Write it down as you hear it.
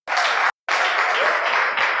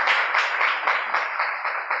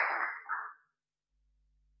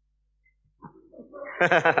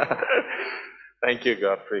Thank you,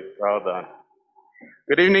 Godfrey. Well done.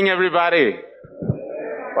 Good evening, everybody.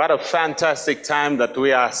 What a fantastic time that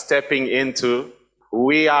we are stepping into.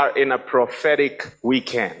 We are in a prophetic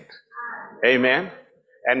weekend. Amen.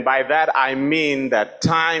 And by that, I mean that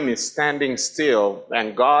time is standing still,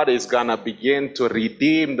 and God is going to begin to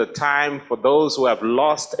redeem the time for those who have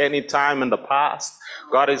lost any time in the past.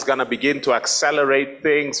 God is going to begin to accelerate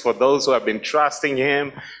things for those who have been trusting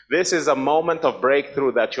Him. This is a moment of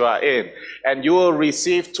breakthrough that you are in, and you will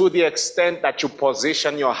receive to the extent that you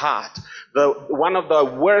position your heart. One of the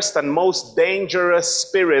worst and most dangerous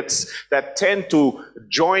spirits that tend to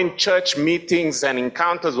join church meetings and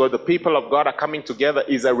encounters where the people of God are coming together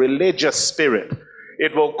is a religious spirit.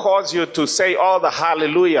 It will cause you to say all the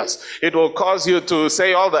hallelujahs. It will cause you to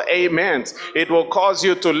say all the amens. It will cause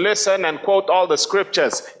you to listen and quote all the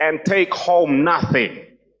scriptures and take home nothing.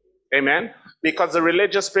 Amen? Because the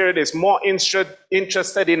religious spirit is more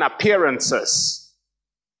interested in appearances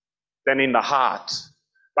than in the heart.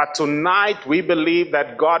 But tonight, we believe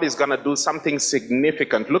that God is going to do something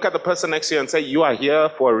significant. Look at the person next to you and say, you are here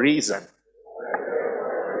for a reason.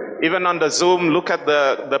 Even on the Zoom, look at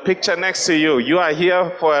the picture next to you. You are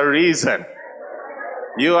here for a reason.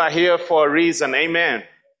 You are here for a reason. Amen.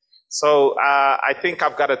 So I think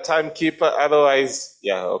I've got a timekeeper. Otherwise,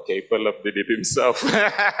 yeah, okay, Philip did it himself.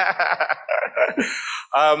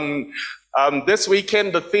 This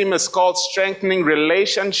weekend, the theme is called Strengthening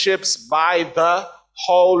Relationships by the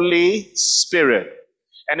Holy Spirit.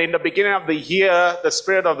 And in the beginning of the year, the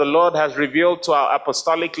Spirit of the Lord has revealed to our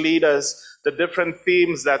apostolic leaders the different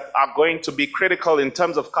themes that are going to be critical in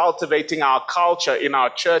terms of cultivating our culture in our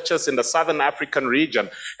churches in the Southern African region.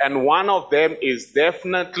 And one of them is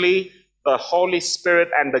definitely the Holy Spirit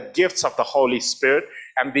and the gifts of the Holy Spirit.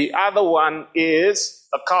 And the other one is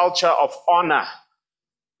a culture of honor,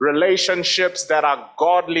 relationships that are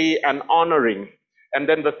godly and honoring. And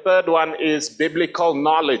then the third one is biblical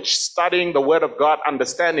knowledge, studying the Word of God,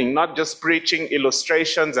 understanding, not just preaching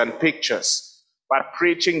illustrations and pictures, but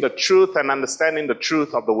preaching the truth and understanding the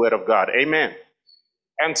truth of the Word of God. Amen.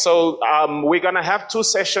 And so we're going to have 2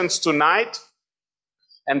 sessions tonight.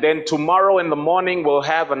 And then tomorrow in the morning, we'll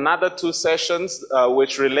have another 2 sessions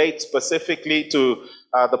which relate specifically to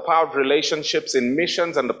the power of relationships in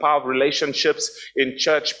missions and the power of relationships in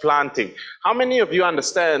church planting. How many of you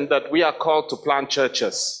understand that we are called to plant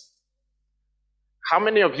churches? How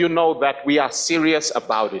many of you know that we are serious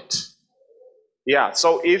about it? Yeah,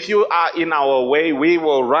 so if you are in our way, we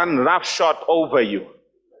will run roughshod over you,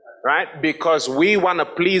 right? Because we want to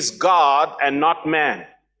please God and not man.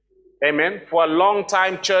 Amen. For a long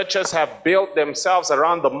time, churches have built themselves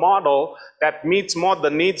around the model that meets more the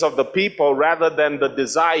needs of the people rather than the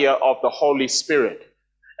desire of the Holy Spirit.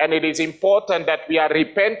 And it is important that we are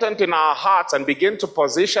repentant in our hearts and begin to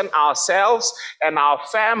position ourselves and our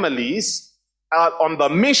families on the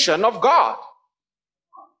mission of God.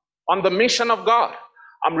 On the mission of God.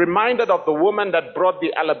 I'm reminded of the woman that brought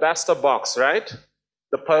the alabaster box, right?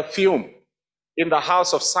 The perfume in the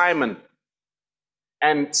house of Simon.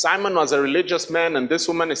 And Simon was a religious man, and this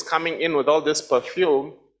woman is coming in with all this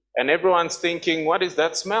perfume, and everyone's thinking, what is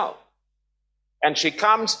that smell? And she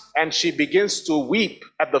comes and she begins to weep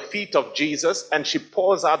at the feet of Jesus, and she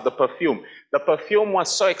pours out the perfume. The perfume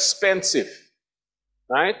was so expensive,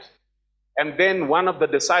 right? And then one of the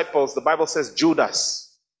disciples, the Bible says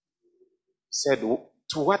Judas, said,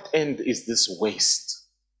 to what end is this waste?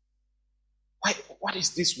 What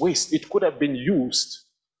is this waste? It could have been used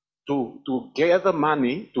to gather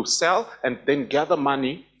money, to sell, and then gather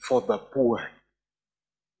money for the poor.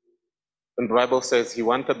 And the Bible says he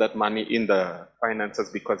wanted that money in the finances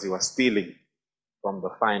because he was stealing from the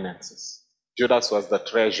finances. Judas was the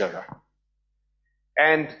treasurer.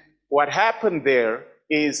 And what happened there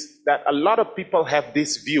is that a lot of people have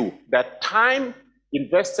this view that time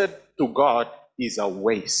invested to God is a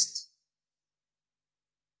waste.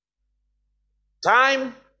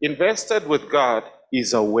 Time invested with God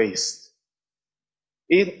is a waste.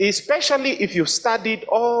 Especially if you studied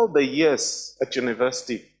all the years at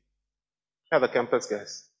university. At the campus,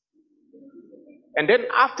 guys. And then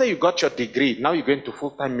after you got your degree, now you're going to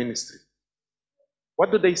full-time ministry.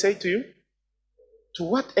 What do they say to you? To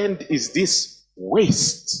what end is this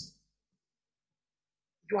waste?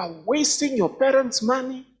 You are wasting your parents'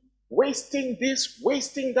 money, wasting this,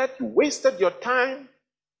 wasting that. You wasted your time.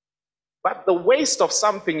 But the waste of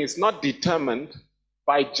something is not determined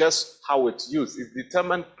by just how it's used. It's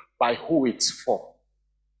determined by who it's for.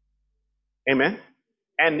 Amen?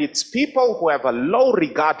 And it's people who have a low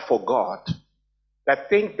regard for God that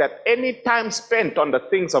think that any time spent on the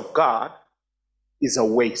things of God is a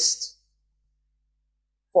waste.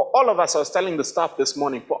 For all of us, I was telling the staff this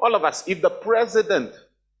morning, for all of us, if the president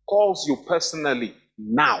calls you personally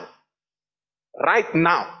now, right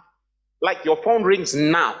now, like your phone rings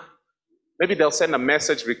now, maybe they'll send a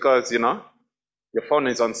message because, your phone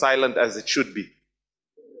is on silent as it should be.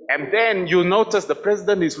 And then you notice the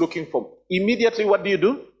president is looking for, immediately what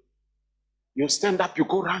do? You stand up, you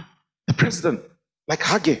go around, the president, like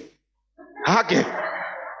hug him.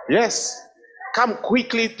 Yes, come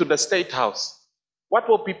quickly to the State House. What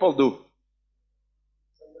will people do?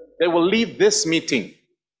 They will leave this meeting.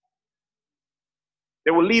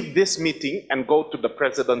 They will leave this meeting and go to the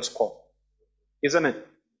president's call. Isn't it?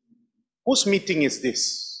 Whose meeting is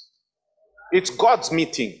this? It's God's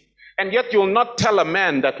meeting. And yet you'll not tell a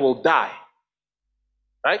man that will die.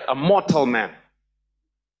 Right? A mortal man.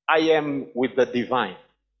 I am with the divine.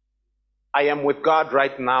 I am with God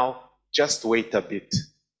right now. Just wait a bit.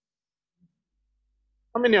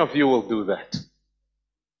 How many of you will do that?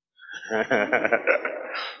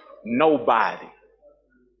 Nobody.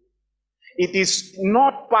 It is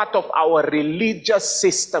not part of our religious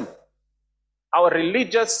system. Our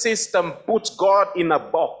religious system puts God in a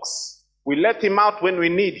box. We let him out when we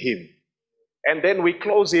need him. And then we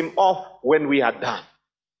close him off when we are done.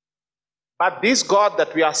 But this God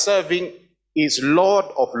that we are serving is Lord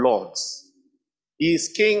of Lords. He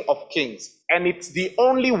is King of Kings. And it's the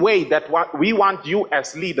only way that we want you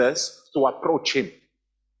as leaders to approach him.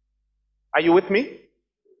 Are you with me?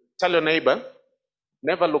 Tell your neighbor,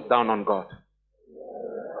 never look down on God.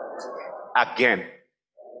 Again.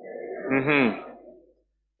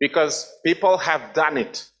 Because people have done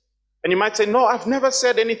it. And you might say, no, I've never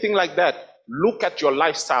said anything like that. Look at your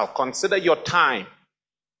lifestyle. Consider your time.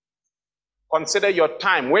 Consider your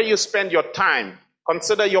time, where you spend your time.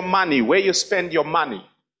 Consider your money, where you spend your money.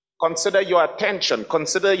 Consider your attention.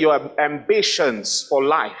 Consider your ambitions for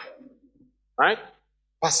life. Right?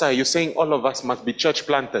 Pastor, are you saying all of us must be church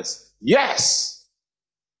planters? Yes.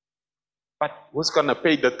 But who's going to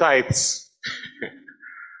pay the tithes?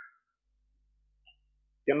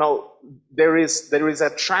 There is a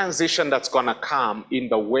transition that's going to come in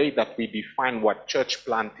the way that we define what church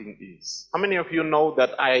planting is. How many of you know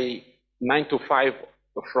that 9 to 5,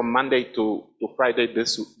 from Monday to Friday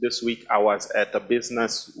this week, I was at a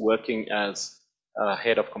business working as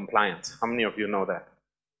head of compliance. How many of you know that?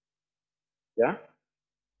 Yeah?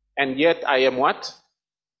 And yet I am what?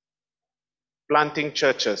 Planting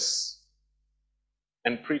churches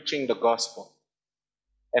and preaching the gospel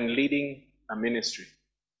and leading a ministry.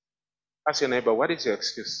 Ask your neighbor, what is your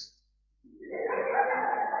excuse?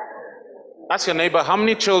 Ask your neighbor, how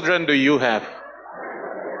many children do you have?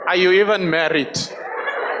 Are you even married?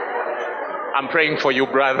 I'm praying for you,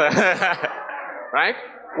 brother. Right?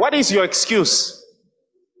 What is your excuse?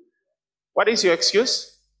 What is your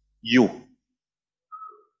excuse? You.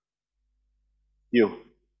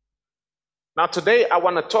 Now today I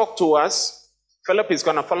want to talk to us. Philip is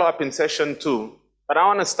going to follow up in session 2. But I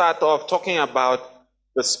want to start off talking about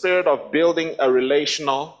the spirit of building a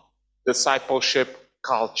relational discipleship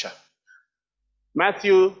culture.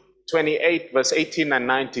 Matthew 28 verse 18 and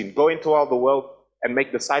 19. Go into all the world and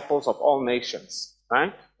make disciples of all nations.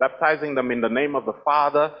 Right? Baptizing them in the name of the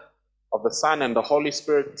Father, of the Son, and the Holy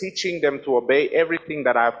Spirit, teaching them to obey everything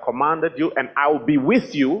that I have commanded you, and I will be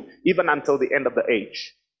with you even until the end of the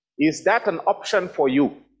age. Is that an option for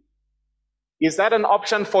you? Is that an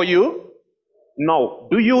option for you? No.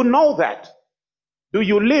 Do you know that? Do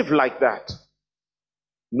you live like that?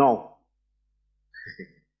 No.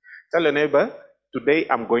 Tell your neighbor, today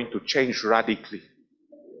I'm going to change radically.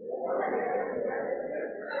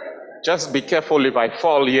 Just be careful if I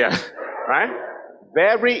fall here. Right?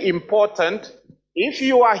 Very important. If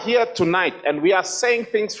you are here tonight and we are saying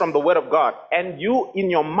things from the Word of God and you in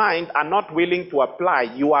your mind are not willing to apply,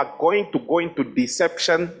 you are going to go into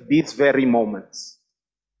deception these very moments.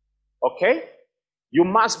 Okay? You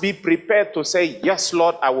must be prepared to say, yes,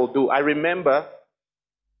 Lord, I will do. I remember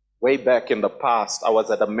way back in the past, I was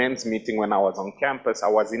at a men's meeting when I was on campus. I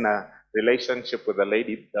was in a relationship with a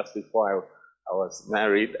lady just before I was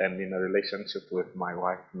married and in a relationship with my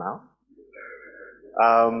wife now.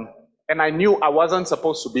 And I knew I wasn't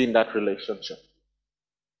supposed to be in that relationship.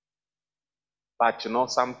 But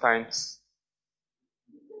sometimes,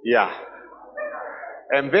 yeah.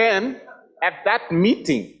 And then at that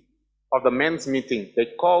meeting, of the men's meeting, they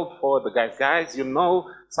called for the guys. Guys,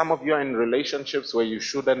 some of you are in relationships where you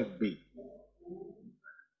shouldn't be.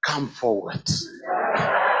 Come forward.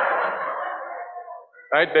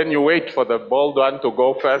 Right? Then you wait for the bold one to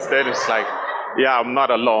go first. Then it's like, yeah, I'm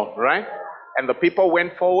not alone, right? And the people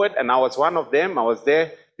went forward, and I was one of them. I was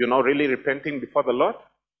there, really repenting before the Lord.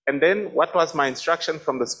 And then what was my instruction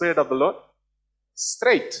from the Spirit of the Lord?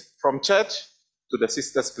 Straight from church to the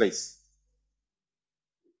sister's place.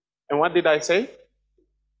 And what did I say?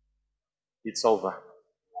 It's over.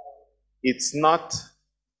 It's not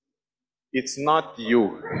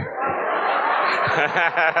you.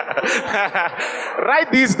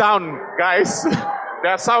 Write this down, guys.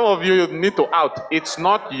 There are some of you need to out. It's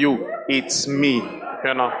not you, it's me.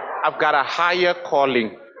 I've got a higher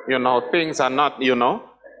calling. Things are not,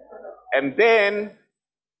 And then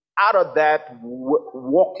out of that,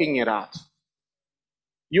 walking it out.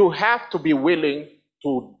 You have to be willing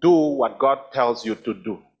to do what God tells you to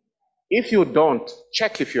do. If you don't,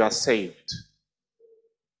 check if you are saved.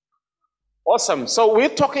 Awesome. So we're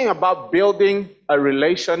talking about building a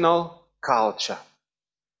relational culture.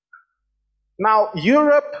 Now,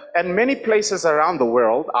 Europe and many places around the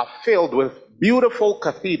world are filled with beautiful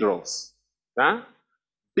cathedrals,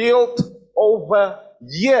 built over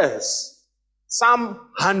years, some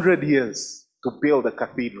 100 years to build a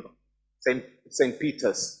cathedral, St.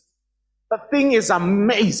 Peter's. The thing is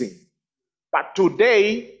amazing, but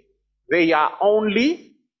today they are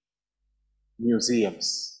only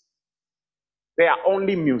museums. They are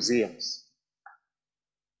only museums.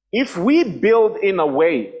 If we build in a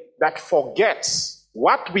way that forgets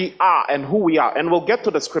what we are and who we are, and we'll get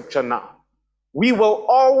to the scripture now, we will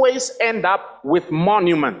always end up with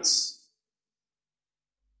monuments.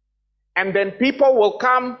 And then people will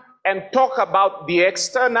come and talk about the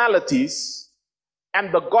externalities,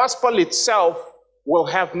 and the gospel itself will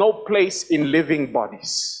have no place in living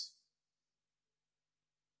bodies.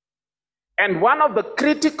 And one of the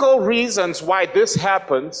critical reasons why this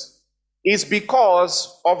happens is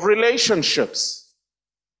because of relationships.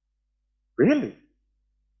 Really?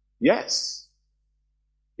 Yes.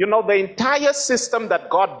 The entire system that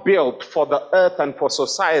God built for the earth and for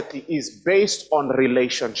society is based on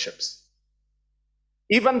relationships.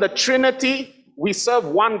 Even the Trinity, we serve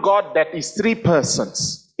one God that is three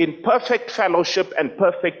persons in perfect fellowship and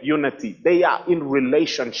perfect unity. They are in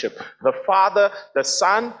relationship. The Father, the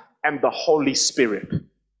Son, and the Holy Spirit.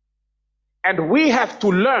 And we have to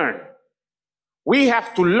learn. We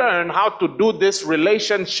have to learn how to do this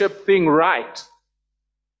relationship thing right.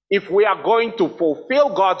 If we are going to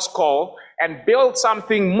fulfill God's call and build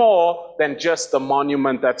something more than just a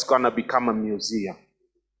monument that's going to become a museum.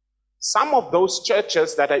 Some of those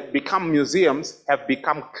churches that have become museums have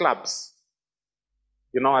become clubs.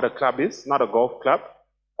 You know what a club is? Not a golf club.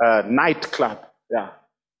 A nightclub. Yeah.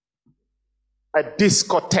 A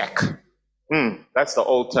discotheque. That's the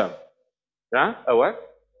old term. Yeah? A what?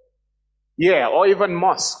 Yeah, or even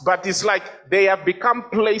mosque. But it's like they have become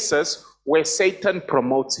places where Satan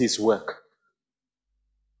promotes his work.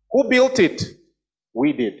 Who built it?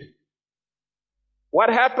 We did. What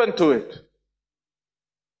happened to it?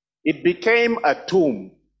 It became a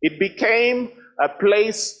tomb. It became a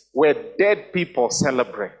place where dead people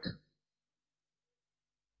celebrate.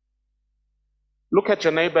 Look at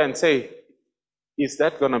your neighbor and say, is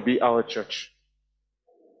that going to be our church?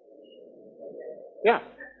 Yeah.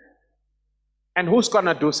 And who's going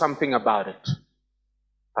to do something about it?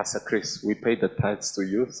 Pastor Chris, we pay the tithes to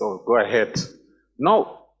you, so go ahead.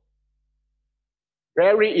 No.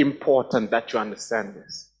 Very important that you understand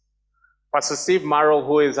this. Pastor Steve Marrow,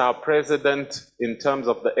 who is our president in terms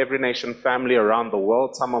of the Every Nation family around the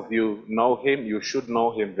world, some of you know him, you should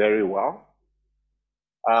know him very well.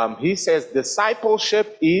 He says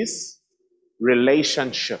discipleship is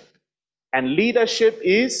relationship, and leadership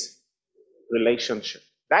is relationship.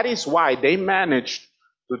 That is why they managed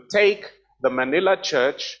to take the Manila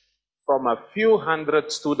church from a few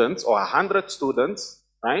hundred students or 100 students,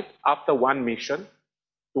 right, after one mission,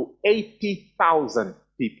 to 80,000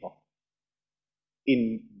 people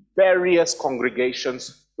in various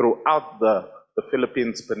congregations throughout the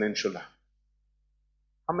Philippines Peninsula.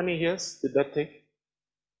 How many years did that take?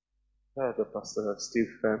 The Pastor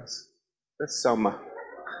Steve fans. That's Selma.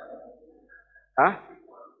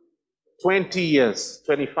 20 years,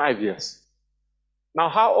 25 years. Now,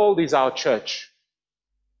 how old is our church?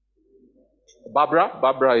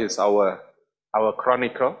 Barbara is our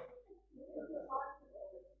chronicle.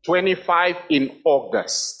 25 in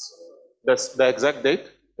August. That's the exact date?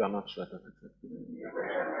 You are not sure.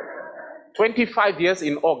 25 years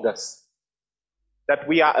in August that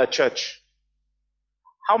we are a church.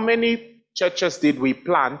 How many churches did we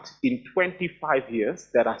plant in 25 years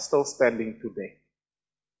that are still standing today?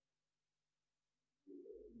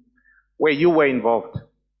 Where you were involved?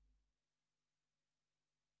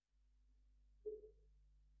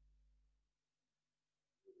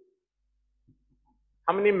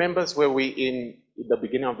 How many members were we in the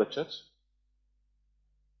beginning of the church?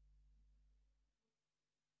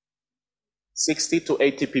 60 to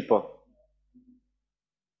 80 people.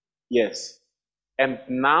 Yes. And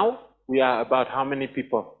now we are about how many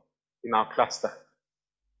people in our cluster?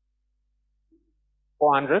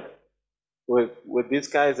 400? With these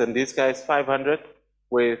guys and these guys, 500.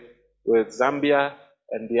 With Zambia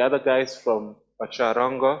and the other guys from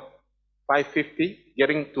Pacharongo, 550,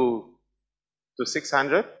 getting to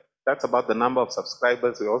 600. That's about the number of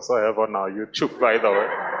subscribers we also have on our YouTube, by the way.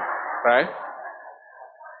 Right?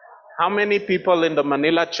 How many people in the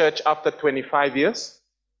Manila church after 25 years?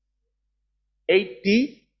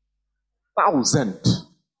 80,000.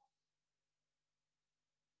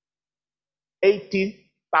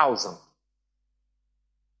 80,000.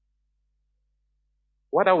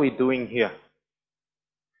 What are we doing here?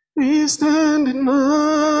 We stand in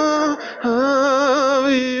awe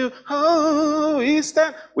of you. Oh, we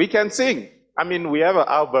stand. We can sing. I mean, we have an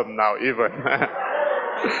album now, even.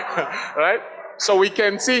 Right? So we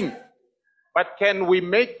can sing. But can we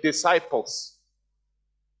make disciples?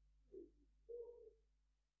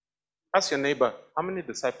 Ask your neighbor, how many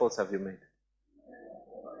disciples have you made?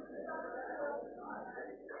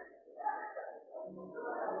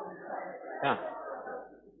 Yeah.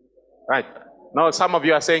 Right. No, some of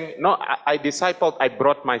you are saying, no, I discipled, I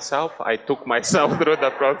brought myself, I took myself through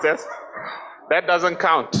the process. That doesn't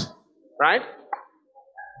count. Right?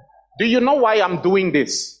 Do you know why I'm doing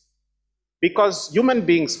this? Because human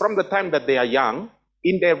beings, from the time that they are young,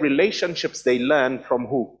 in their relationships, they learn from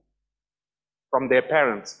who? From their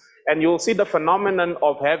parents. And you'll see the phenomenon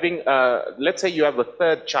of having, let's say you have a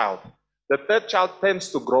third child. The third child tends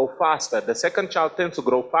to grow faster. The second child tends to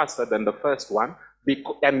grow faster than the first one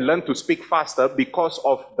and learn to speak faster because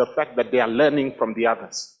of the fact that they are learning from the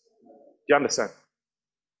others. Do you understand?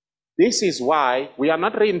 This is why we are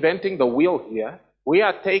not reinventing the wheel here. We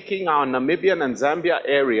are taking our Namibian and Zambia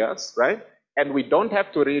areas, right? And we don't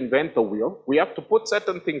have to reinvent the wheel. We have to put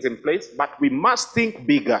certain things in place, but we must think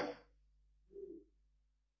bigger.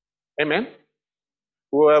 Amen?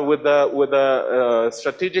 With the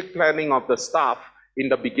strategic planning of the staff in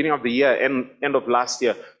the beginning of the year, end of last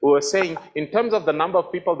year, we were saying, in terms of the number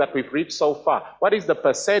of people that we've reached so far, what is the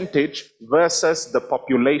percentage versus the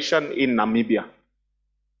population in Namibia?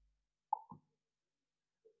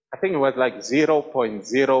 I think it was like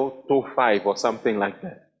 0.025 or something like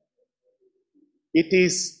that. It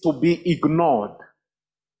is to be ignored.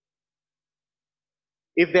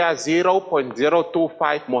 If there are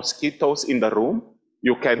 0.025 mosquitoes in the room,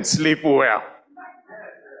 you can sleep well.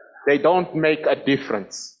 They don't make a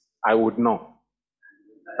difference. I would know.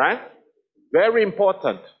 Right? Very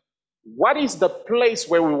important. What is the place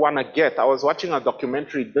where we want to get? I was watching a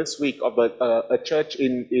documentary this week of a church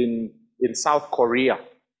in South Korea.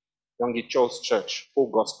 Yonggi Cho's church, Full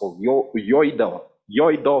Gospel,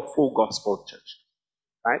 Yoido Full Gospel Church.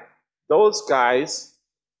 Right? Those guys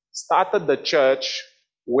started the church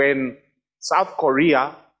when South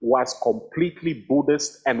Korea was completely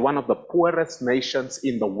Buddhist and one of the poorest nations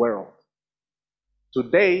in the world.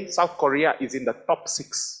 Today, South Korea is in the top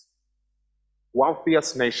 6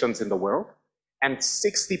 wealthiest nations in the world and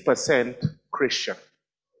 60% Christian.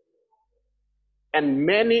 And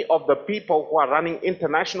many of the people who are running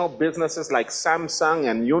international businesses like Samsung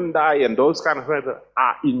and Hyundai and those kind of things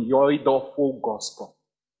are in Yoido Full Gospel.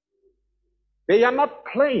 They are not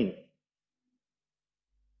playing.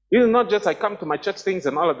 It is not just I come to my church things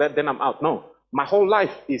and all of that, then I'm out. No, my whole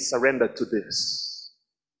life is surrendered to this.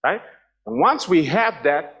 Right? And once we have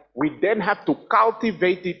that, we then have to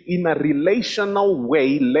cultivate it in a relational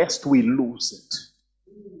way lest we lose it.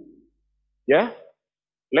 Yeah?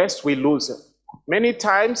 Lest we lose it. Many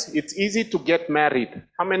times it's easy to get married.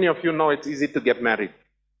 How many of you know it's easy to get married?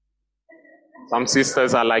 Some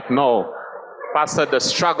sisters are like, no, Pastor, the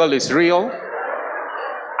struggle is real.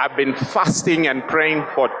 I've been fasting and praying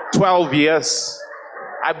for 12 years.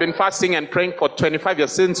 I've been fasting and praying for 25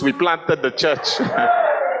 years since we planted the church.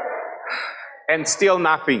 And still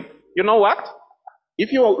nothing. You know what?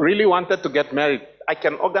 If you really wanted to get married, I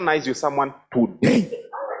can organize you someone today.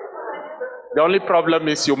 The only problem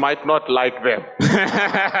is you might not like them.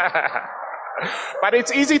 But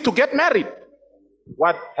it's easy to get married.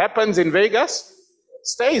 What happens in Vegas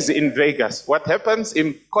stays in Vegas. What happens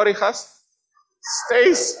in Corrijas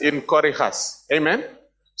stays in Corrijas. Amen?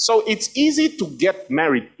 So it's easy to get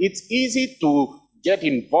married. It's easy to get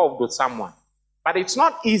involved with someone. But it's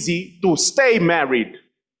not easy to stay married.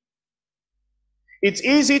 It's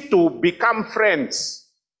easy to become friends.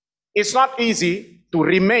 It's not easy to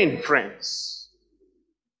remain friends.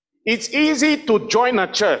 It's easy to join a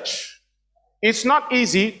church. It's not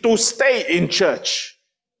easy to stay in church.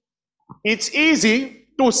 It's easy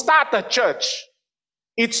to start a church.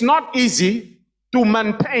 it's not easy to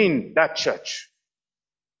maintain that church.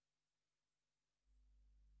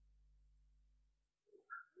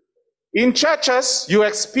 In churches, you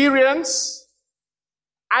experience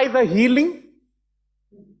either healing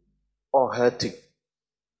or hurting.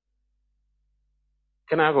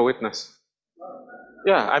 Can I have a witness?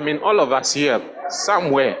 Yeah, I mean, all of us here,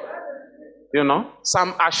 somewhere,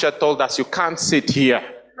 some usher told us you can't sit here.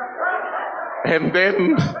 And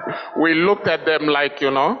then we looked at them like,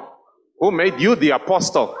 who made you the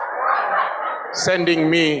apostle? Sending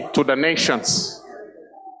me to the nations.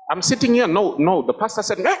 I'm sitting here. No. The pastor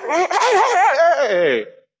said, hey.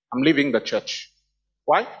 I'm leaving the church.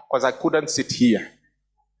 Why? Because I couldn't sit here.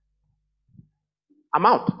 I'm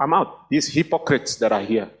out. These hypocrites that are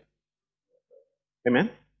here. Amen?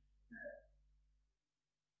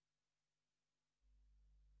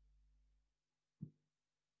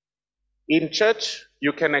 In church,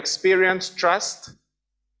 you can experience trust,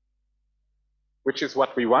 which is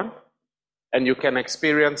what we want, and you can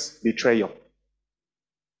experience betrayal.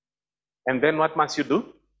 And then what must you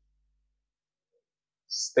do?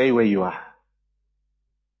 Stay where you are.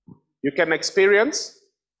 You can experience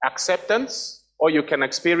acceptance, or you can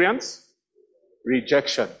experience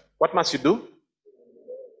rejection. What must you do?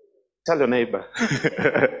 Tell your neighbor.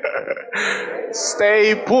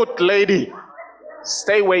 Stay put, lady.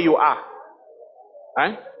 Stay where you are.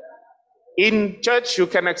 Right? In church, you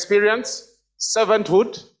can experience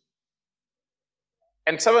servanthood.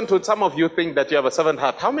 And servanthood, some of you think that you have a servant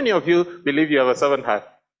heart. How many of you believe you have a servant heart?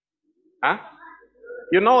 Huh?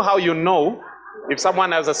 You know how you know if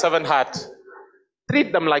someone has a servant heart?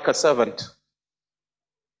 Treat them like a servant.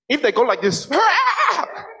 If they go like this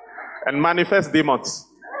and manifest demons,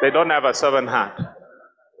 they don't have a servant heart.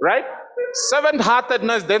 Right?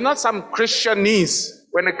 Servant-heartedness, there's not some Christianese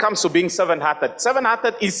when it comes to being servant-hearted.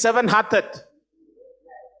 Servant-hearted is servant-hearted.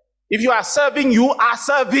 If you are serving, you are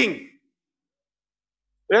serving.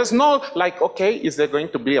 There's no like, okay, is there going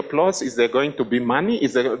to be applause? Is there going to be money?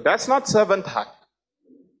 That's not servant heart.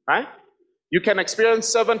 Right? You can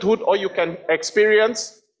experience servanthood, or you can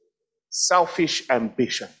experience selfish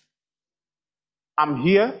ambition. I'm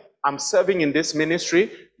here, I'm serving in this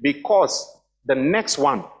ministry because the next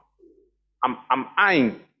one, I'm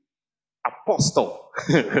eyeing apostle.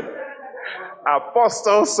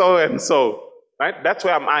 Apostle so and so. Right? That's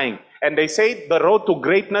where I'm eyeing. And they say the road to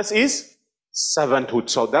greatness is servanthood.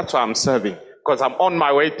 So that's why I'm serving. Because I'm on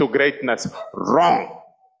my way to greatness. Wrong.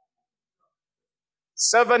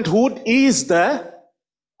 Servanthood is the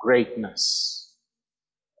greatness.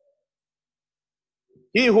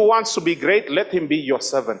 He who wants to be great, let him be your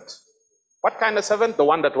servant. What kind of servant? The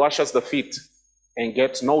one that washes the feet and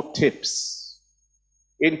gets no tips.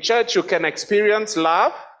 In church, you can experience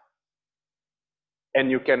love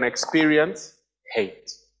and you can experience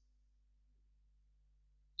hate.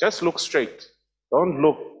 Just look straight. Don't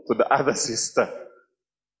look to the other sister.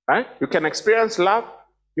 Right? You can experience love.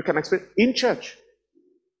 You can experience in church.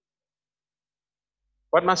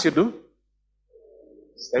 What must you do?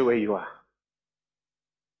 Stay where you are.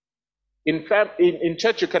 In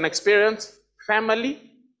church, you can experience family,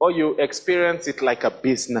 or you experience it like a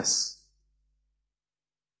business,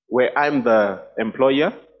 where I'm the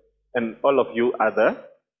employer and all of you are the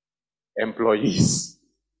employees.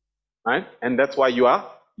 Right? And that's why you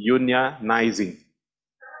are unionizing.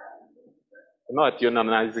 You know what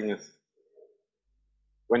unionizing is?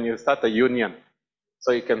 When you start a union,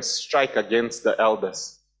 so you can strike against the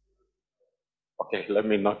elders. Okay, let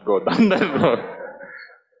me not go down that road.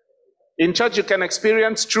 In church, you can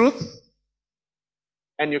experience truth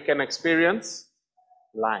and you can experience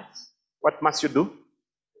lies. What must you do?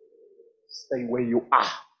 Stay where you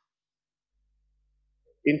are.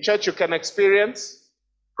 In church, you can experience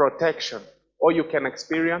protection, or you can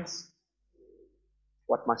experience,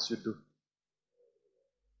 what must you do?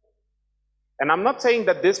 And I'm not saying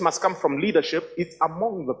that this must come from leadership, it's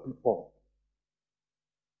among the people.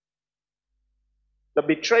 The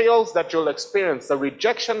betrayals that you'll experience, the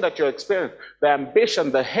rejection that you'll experience, the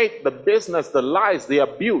ambition, the hate, the business, the lies, the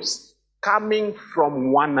abuse, coming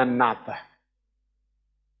from one another.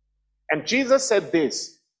 And Jesus said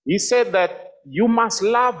this. He said that you must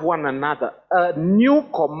love one another. A new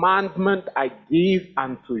commandment I give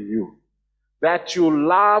unto you, that you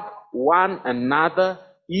love one another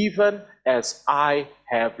even as I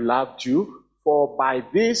have loved you. For by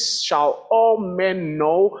this shall all men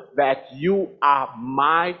know that you are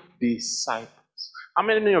my disciples. How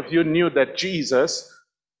many of you knew that Jesus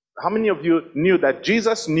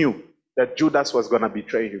knew that Judas was going to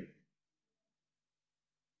betray him?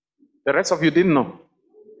 The rest of you didn't know.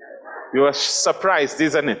 You were surprised,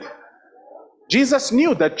 isn't it? Jesus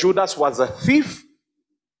knew that Judas was a thief.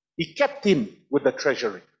 He kept him with the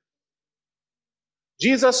treasury.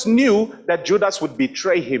 Jesus knew that Judas would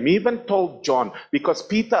betray him. He even told John, because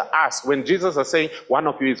Peter asked, when Jesus was saying, one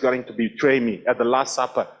of you is going to betray me at the Last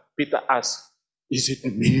Supper, Peter asked, is it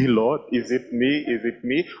me, Lord? Is it me? Is it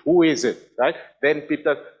me? Who is it? Right? Then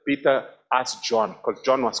Peter asked John, because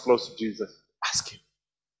John was close to Jesus. Ask him.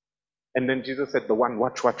 And then Jesus said, the one,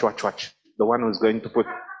 watch. The one who's going to put,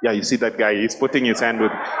 yeah, you see that guy, he's putting his hand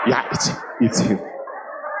with, yeah, it's him.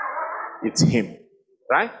 It's him.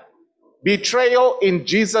 Right? Betrayal in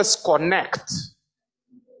Jesus Connect.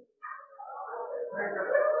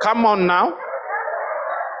 Come on now.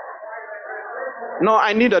 No,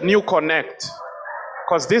 I need a new Connect.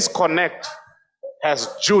 Because this Connect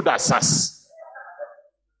has Judases.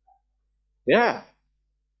 Yeah.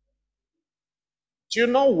 Do you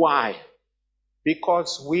know why?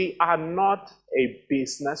 Because we are not a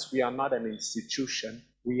business, we are not an institution,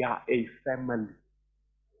 we are a family.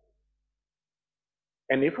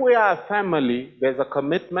 And if we are a family, there's a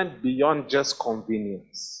commitment beyond just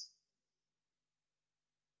convenience.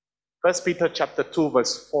 1 Peter chapter 2,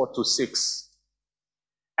 verse 4 to 6.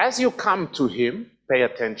 As you come to him, pay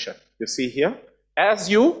attention. You see here? As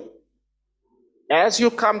you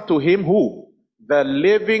come to him, who? The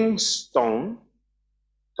living stone.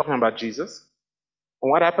 Talking about Jesus.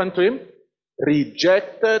 And what happened to him?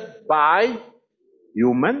 Rejected by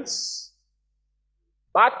humans,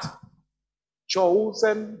 but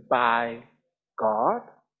chosen by God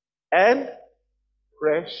and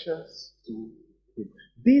precious to him.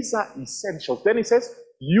 These are essentials. Then he says,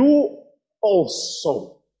 you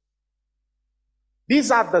also.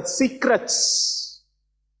 These are the secrets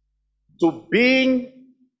to being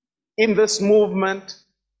in this movement,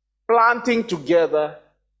 planting together,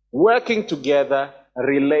 working together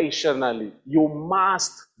relationally. You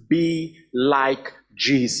must be like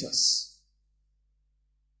Jesus.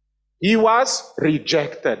 He was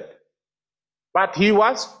rejected, but he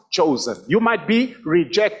was chosen. You might be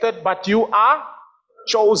rejected, but you are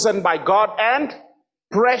chosen by God and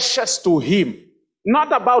precious to him.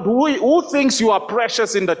 Not about who thinks you are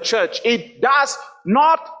precious in the church. It does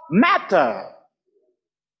not matter.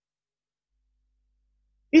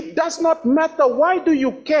 It does not matter. Why do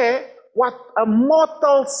you care what a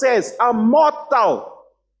mortal says? A mortal.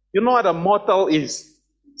 You know what a mortal is?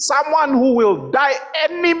 Someone who will die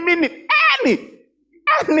any minute.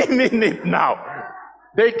 Any minute now.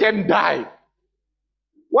 They can die.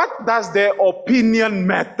 What does their opinion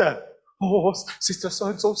matter? Oh, Sister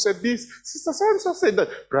so-and-so said this. Sister so-and-so said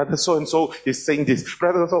that. Brother so-and-so is saying this.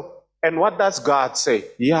 Brother so. And what does God say?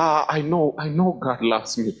 Yeah, I know God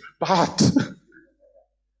loves me. But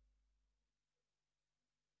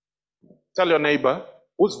tell your neighbor,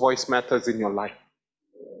 whose voice matters in your life?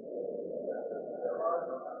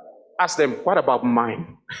 Ask them, what about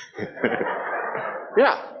mine?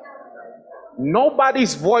 Yeah.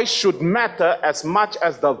 Nobody's voice should matter as much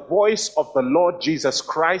as the voice of the Lord Jesus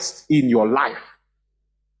Christ in your life.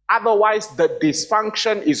 Otherwise, the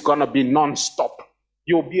dysfunction is going to be non-stop.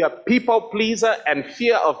 You'll be a people pleaser, and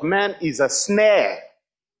fear of man is a snare.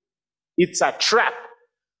 It's a trap.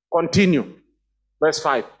 Continue. Verse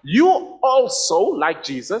 5. You also, like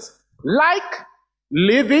Jesus, like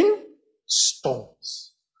living stones.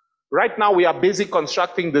 Right now, we are busy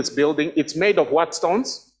constructing this building. It's made of what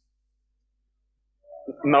stones?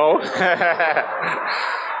 No.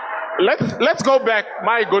 Let's go back.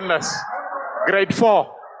 My goodness. Grade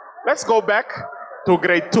 4. Let's go back to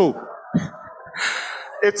grade 2.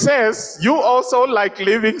 It says, you also like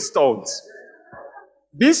living stones.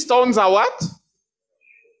 These stones are what?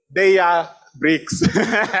 They are bricks.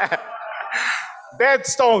 Dead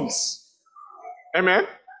stones. Amen?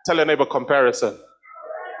 Tell your neighbor comparison.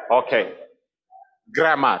 Okay.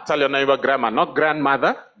 Grandma. Tell your neighbor grandma. Not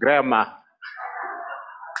grandmother. Grandma.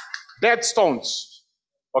 Dead stones.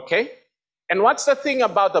 Okay? And what's the thing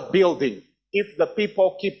about the building if the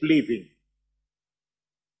people keep living?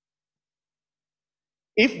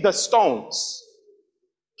 If the stones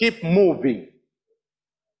keep moving,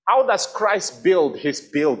 how does Christ build his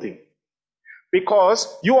building?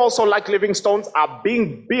 Because you also, like living stones, are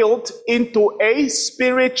being built into a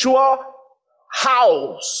spiritual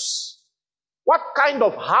house. What kind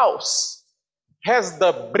of house has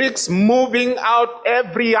the bricks moving out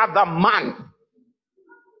every other month?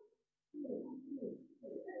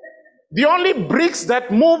 The only bricks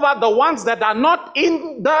that move are the ones that are not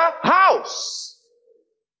in the house.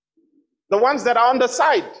 The ones that are on the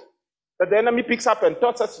side. That the enemy picks up and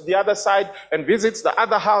tosses to the other side and visits the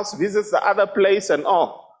other house, visits the other place and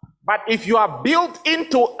all. But if you are built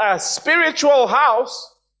into a spiritual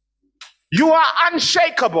house, You are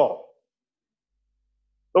unshakable.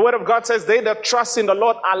 The word of God says, they that trust in the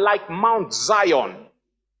Lord are like Mount Zion.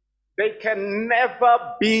 They can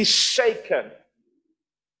never be shaken.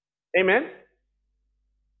 Amen.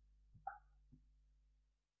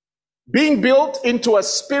 Being built into a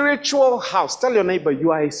spiritual house. Tell your neighbor,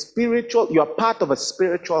 you are part of a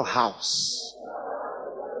spiritual house.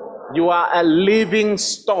 You are a living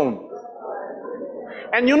stone.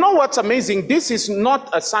 And you know what's amazing? This is not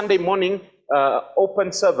a Sunday morning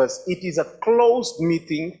open service. It is a closed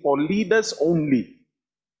meeting for leaders only.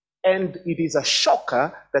 And it is a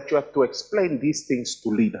shocker that you have to explain these things to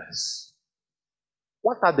leaders.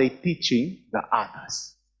 What are they teaching the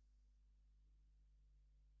others?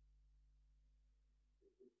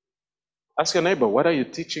 Ask your neighbor, what are you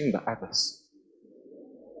teaching the others?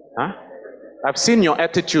 Huh? I've seen your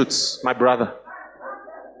attitudes, my brother.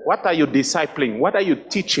 What are you discipling? What are you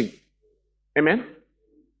teaching? Amen?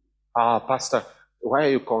 Pastor, why are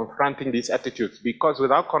you confronting these attitudes? Because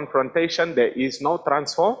without confrontation, there is no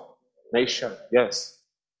transformation. Yes.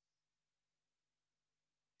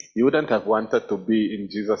 You wouldn't have wanted to be in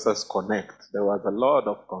Jesus' connect. There was a lot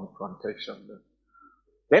of confrontation there.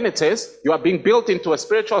 Then it says, you are being built into a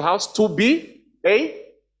spiritual house to be a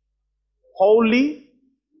holy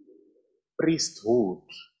priesthood.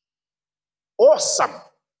 Awesome.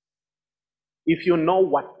 If you know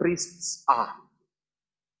what priests are,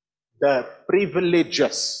 the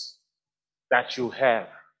privileges that you have,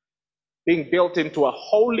 being built into a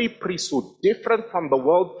holy priesthood, different from the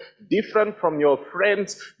world, different from your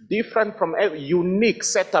friends, different from every unique,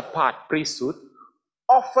 set apart priesthood,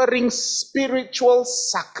 offering spiritual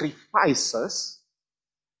sacrifices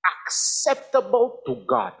acceptable to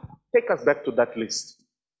God. Take us back to that list.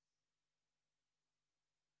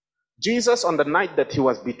 Jesus, on the night that he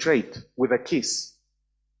was betrayed with a kiss,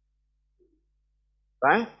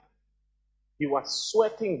 right? He was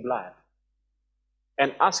sweating blood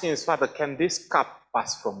and asking his father, can this cup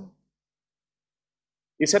pass from me?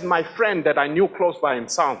 He said, my friend that I knew close by in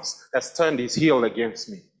Psalms has turned his heel against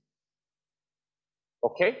me.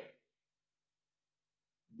 Okay?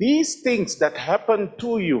 These things that happen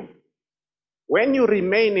to you, when you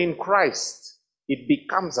remain in Christ, it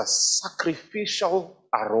becomes a sacrificial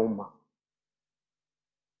aroma.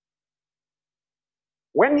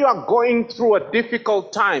 When you are going through a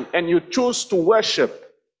difficult time and you choose to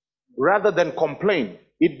worship rather than complain,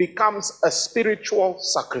 it becomes a spiritual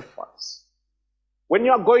sacrifice. When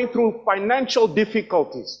you are going through financial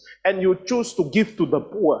difficulties and you choose to give to the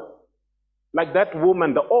poor, like that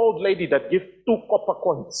woman, the old lady that gave 2 copper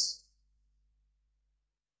coins,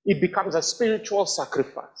 it becomes a spiritual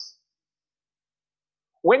sacrifice.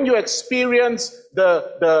 When you experience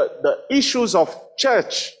the issues of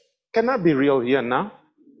church, can I be real here now?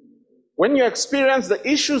 When you experience the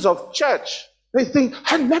issues of church, they think,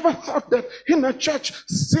 I never thought that in a church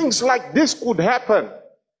things like this could happen.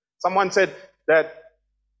 Someone said that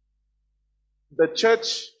the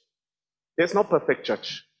church, there's no perfect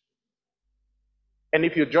church. And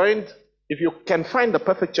if you can find the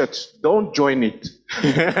perfect church, don't join it.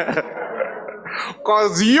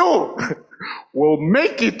 Because you will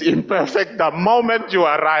make it imperfect the moment you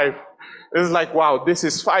arrive. It's like, wow, this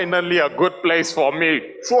is finally a good place for me.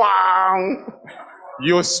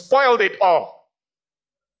 You spoiled it all.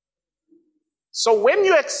 So when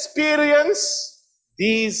you experience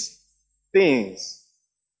these things,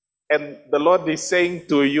 and the Lord is saying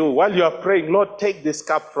to you, while you are praying, Lord, take this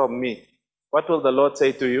cup from me. What will the Lord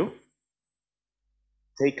say to you?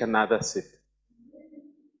 Take another sip.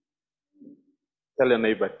 Tell your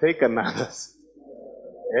neighbor, take another sip.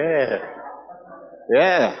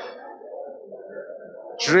 Yeah.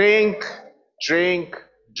 Drink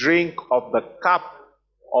of the cup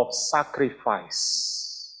of sacrifice.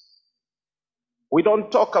 We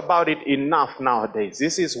don't talk about it enough nowadays.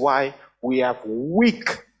 This is why we have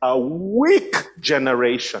a weak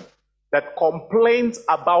generation that complains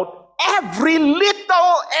about every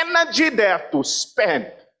little energy they have to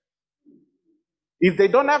spend. If they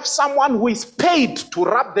don't have someone who is paid to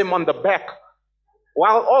rub them on the back,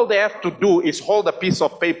 while all they have to do is hold a piece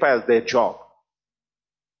of paper as their job,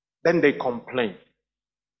 then they complain.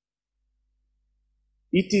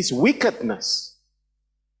 It is wickedness.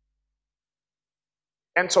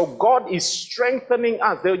 And so God is strengthening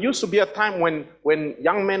us. There used to be a time when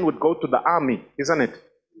young men would go to the army, isn't it?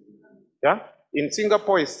 Yeah? In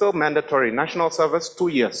Singapore, it's still mandatory. National service, 2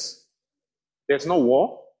 years. There's no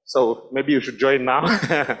war, so maybe you should join now.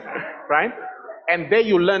 Right? And there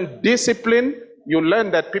you learn discipline. You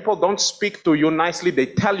learn that people don't speak to you nicely. They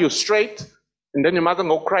tell you straight. And then you mustn't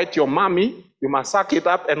go cry to your mommy. You must suck it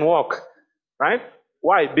up and walk. Right?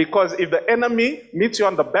 Why? Because if the enemy meets you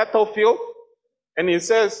on the battlefield and he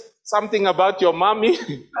says something about your mommy,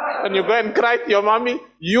 and you go and cry to your mommy,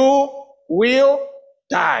 you will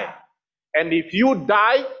die. And if you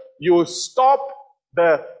die, you stop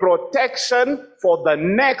the protection for the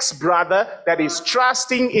next brother that is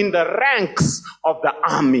trusting in the ranks of the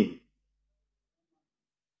army.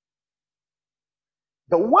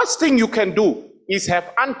 The worst thing you can do is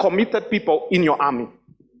have uncommitted people in your army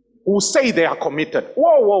who say they are committed.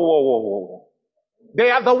 Whoa.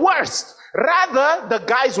 They are the worst. Rather, the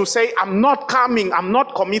guys who say, I'm not coming, I'm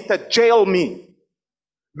not committed, jail me.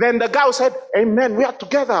 Then the guy who said, amen, we are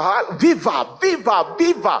together, viva, viva,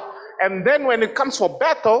 viva. And then when it comes for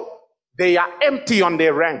battle, they are empty on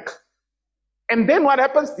their rank. And then what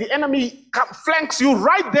happens? The enemy flanks you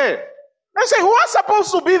right there. They say, who are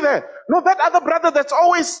supposed to be there? No, that other brother that's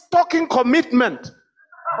always talking commitment,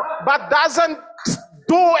 but doesn't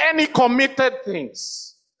do any committed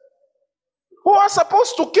things. Who are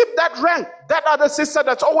supposed to keep that rank? That other sister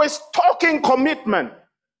that's always talking commitment,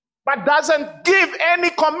 but doesn't give any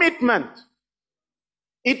commitment.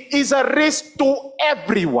 It is a risk to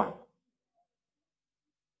everyone.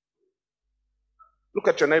 Look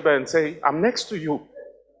at your neighbor and say, I'm next to you.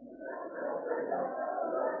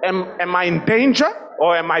 Am I in danger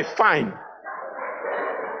or am I fine?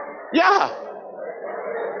 Yeah.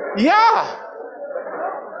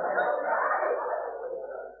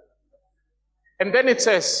 And then it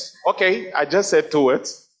says, okay, I just said 2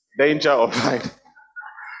 words, danger or fine.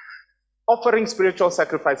 Offering spiritual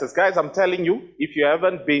sacrifices. Guys, I'm telling you, if you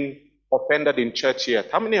haven't been offended in church yet,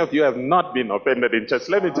 how many of you have not been offended in church?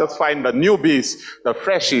 Let me just find the newbies, the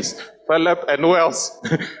freshies, Philip and who else?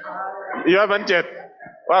 You haven't yet?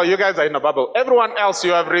 Wow, you guys are in a bubble. Everyone else,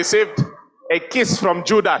 you have received a kiss from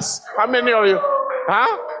Judas. How many of you?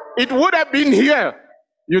 Huh? It would have been here.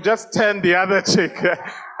 You just turned the other cheek.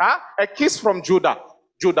 Huh? A kiss from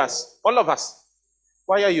Judas. All of us.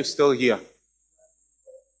 Why are you still here?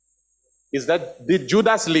 Did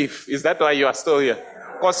Judas leave? Is that why you are still here?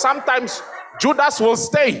 Because sometimes Judas will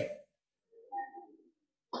stay.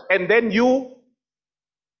 And then you...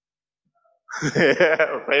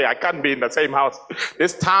 Hey, I can't be in the same house.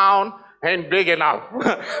 This town ain't big enough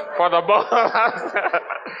for the both of us.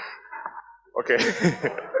 Okay.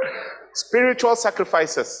 Spiritual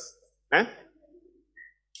sacrifices.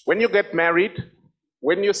 When you get married,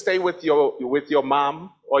 when you stay with your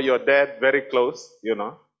mom or your dad very close,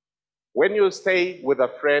 when you stay with a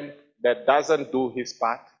friend that doesn't do his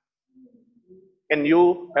part, and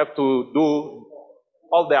you have to do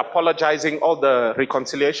all the apologizing, all the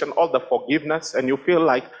reconciliation, all the forgiveness, and you feel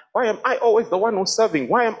like, why am I always the one who's serving?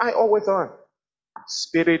 Why am I always the one?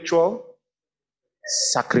 Spiritual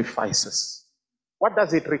sacrifices. What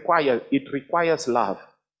does it require? It requires love.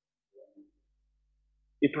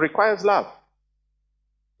 It requires love.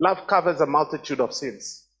 Love covers a multitude of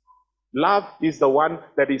sins. Love is the one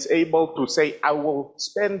that is able to say, I will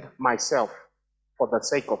spend myself for the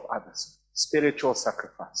sake of others. Spiritual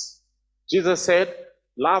sacrifice. Jesus said,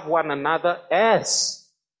 love one another as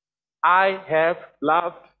I have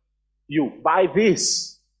loved you. By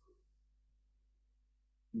this.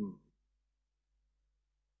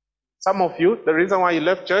 Some of you, the reason why you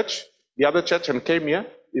left church, the other church, and came here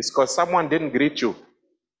is because someone didn't greet you.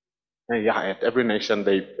 And yeah, at Every Nation,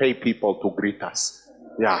 they pay people to greet us.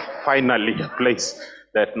 Yeah, finally, a place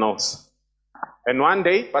that knows. And one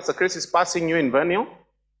day, Pastor Chris is passing you in Vernio.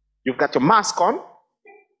 You've got your mask on.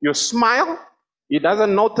 You smile. He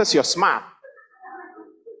doesn't notice your smile.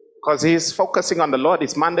 Because he's focusing on the Lord.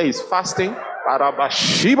 It's Monday, he's fasting.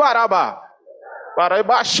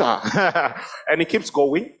 And he keeps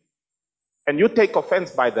going. And you take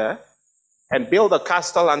offense by that and build a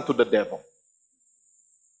castle unto the devil.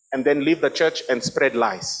 And then leave the church and spread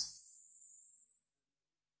lies.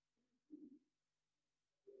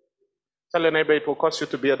 Tell your neighbor it will cost you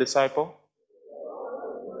to be a disciple.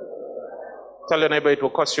 Tell your neighbor it will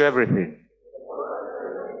cost you everything.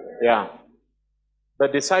 Yeah. The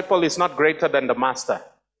disciple is not greater than the master.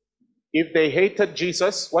 If they hated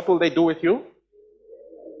Jesus, what will they do with you?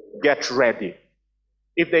 Get ready.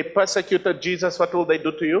 If they persecuted Jesus, what will they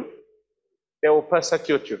do to you? They will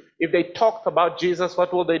persecute you. If they talked about Jesus,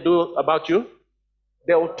 what will they do about you?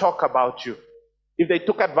 They will talk about you. If they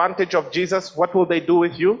took advantage of Jesus, what will they do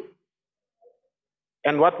with you?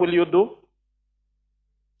 And what will you do?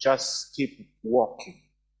 Just keep walking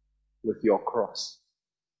with your cross.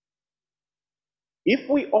 If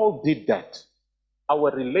we all did that,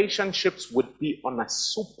 our relationships would be on a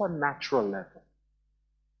supernatural level.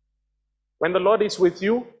 When the Lord is with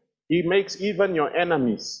you, He makes even your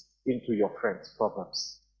enemies into your friends.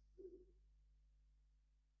 Proverbs.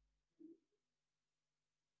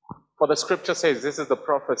 For the scripture says, this is the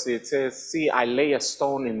prophecy, it says, see, I lay a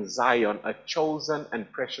stone in Zion, a chosen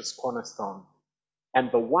and precious cornerstone,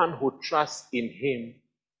 and the one who trusts in him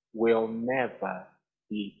will never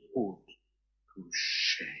be put to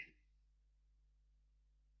shame.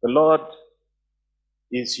 The Lord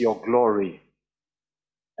is your glory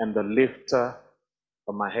and the lifter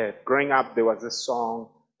of my head. Growing up, there was this song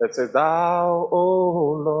that says, thou,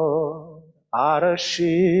 O Lord, art a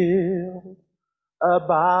shield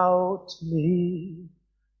about me.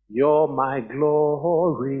 You're my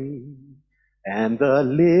glory and the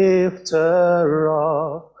lifter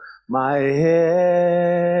of my head.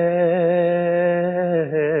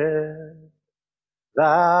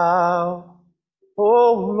 Thou,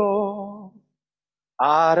 O Lord,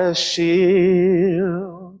 art a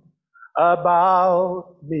shield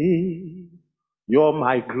about me. You're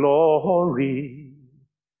my glory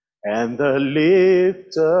and the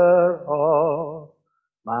lifter of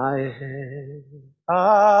my head.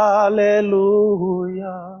 Hallelujah,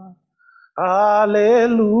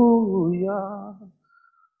 hallelujah,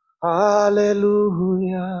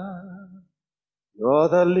 hallelujah. You're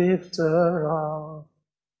the lifter of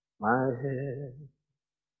my head.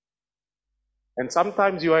 And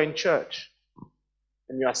sometimes you are in church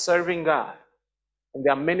and you are serving God, and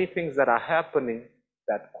there are many things that are happening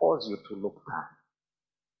that cause you to look down,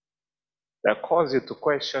 that cause you to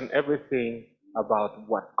question everything about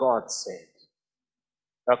what God said,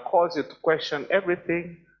 that cause you to question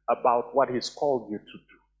everything about what He's called you to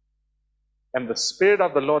do. And the Spirit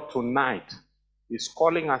of the Lord tonight is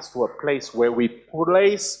calling us to a place where we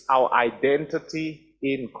place our identity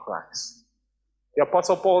in Christ. The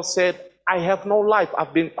Apostle Paul said, I have no life.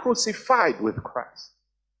 I've been crucified with Christ.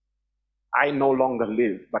 I no longer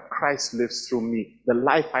live, but Christ lives through me. The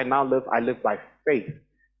life I now live, I live by faith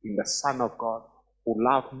in the Son of God who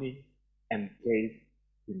loved me and gave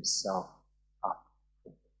Himself up.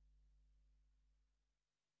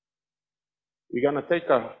 We're going to take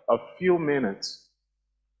a few minutes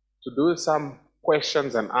to do some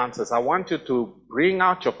questions and answers. I want you to bring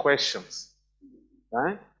out your questions,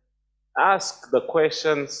 right? Ask the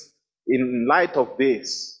questions in light of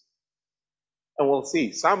this. And we'll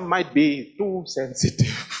see. Some might be too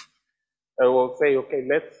sensitive. And we'll say, okay,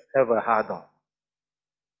 let's have a huddle.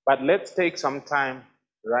 But let's take some time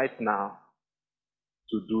right now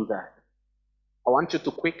to do that. I want you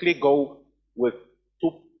to quickly go with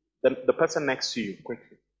the person next to you,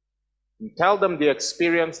 quickly. And tell them the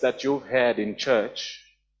experience that you've had in church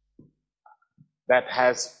that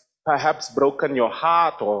has perhaps broken your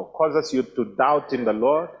heart or causes you to doubt in the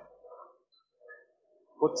Lord.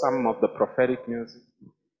 Put some of the prophetic music.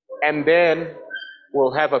 And then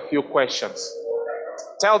we'll have a few questions.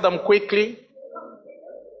 Tell them quickly.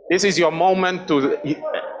 This is your moment to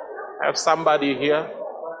have somebody here.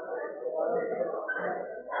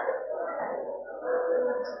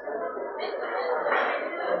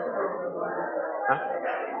 Huh?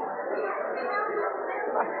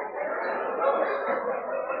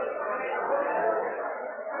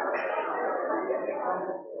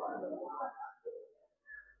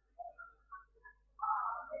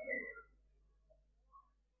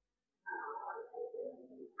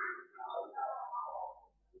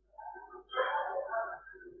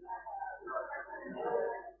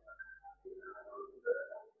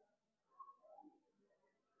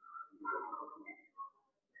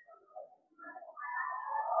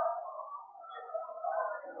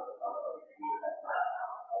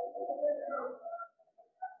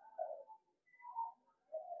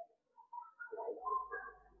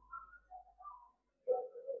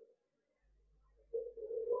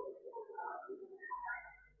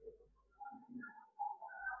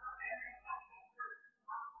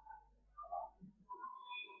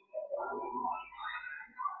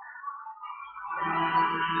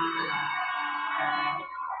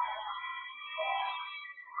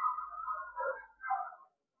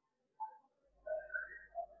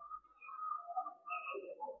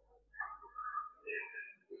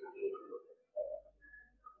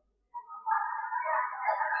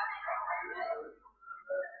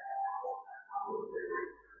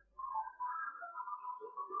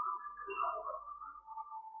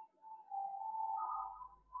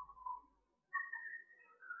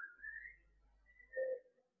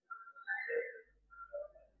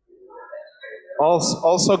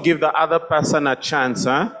 Also give the other person a chance,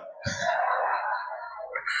 huh?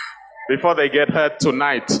 Before they get hurt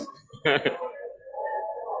tonight. Okay.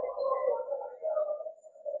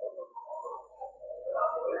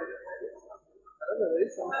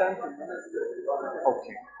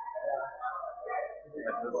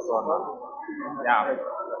 Yeah.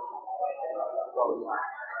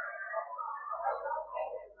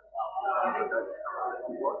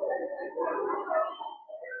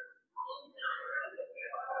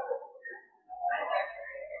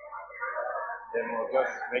 Then we'll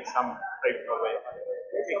just make some pray for way.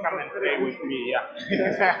 You can come and pray with me, yeah.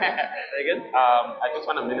 Again? I just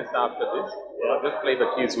want to minister after this. Yeah. Just play the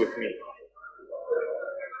keys with me.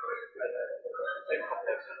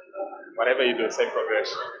 Whatever you do, same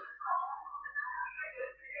progression.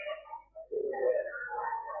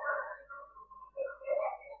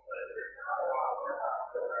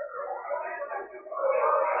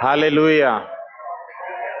 Hallelujah.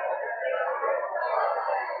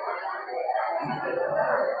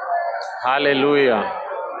 Hallelujah.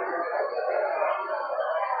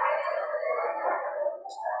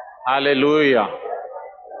 Hallelujah.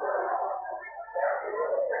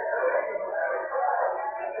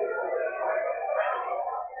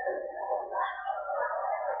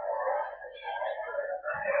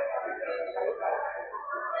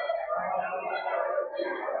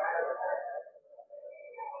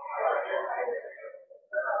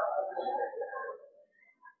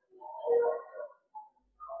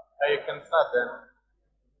 You can start then.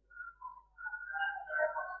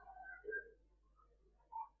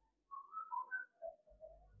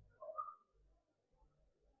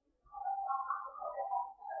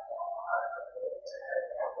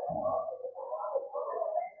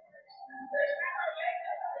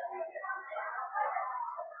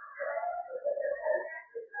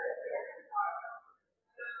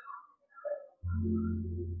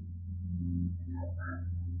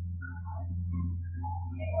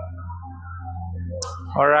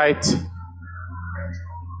 All right.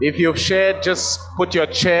 If you've shared, just put your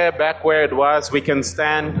chair back where it was. We can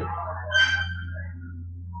stand.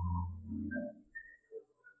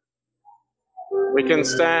 We can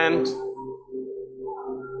stand.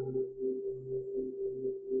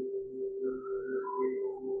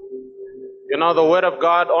 You know, the Word of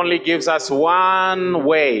God only gives us one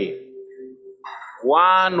way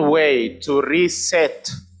to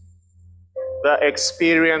reset the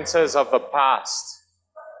experiences of the past,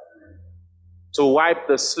 to wipe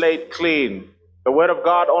the slate clean. The Word of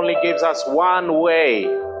God only gives us one way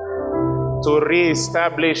to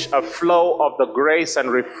reestablish a flow of the grace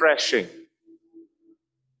and refreshing.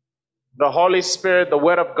 The Holy Spirit, the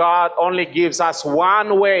Word of God, only gives us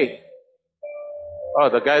one way. Oh,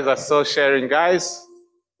 the guys are still sharing. Guys,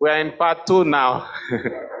 we are in part 2 now.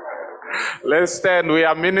 Let's stand. We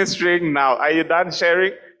are ministering now. Are you done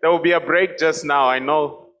sharing? There will be a break just now. I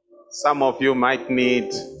know some of you might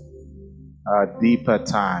need a deeper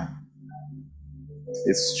time.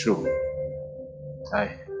 It's true.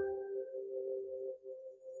 And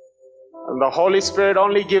the Holy Spirit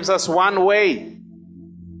only gives us one way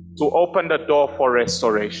to open the door for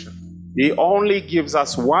restoration. He only gives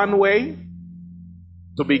us one way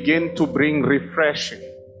to begin to bring refreshing.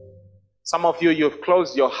 Some of you, you've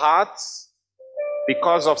closed your hearts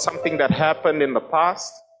because of something that happened in the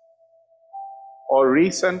past or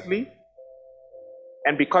recently.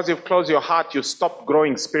 And because you've closed your heart, you stopped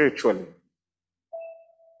growing spiritually.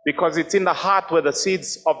 Because it's in the heart where the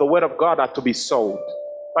seeds of the Word of God are to be sowed.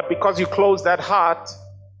 But because you close that heart,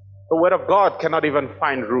 the Word of God cannot even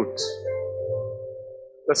find root.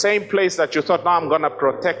 The same place that you thought, now I'm going to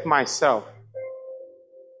protect myself,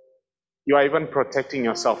 you are even protecting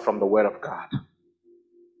yourself from the Word of God.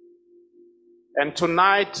 And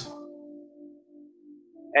tonight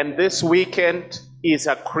and this weekend is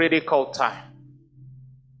a critical time.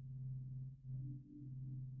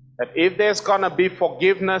 That if there's going to be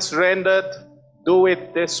forgiveness rendered, do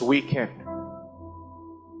it this weekend.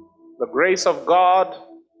 The grace of God,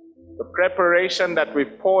 the preparation that we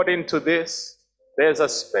poured into this, there's a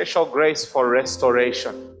special grace for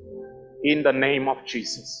restoration in the name of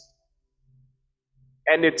Jesus.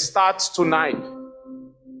 And it starts tonight.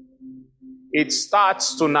 It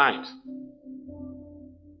starts tonight.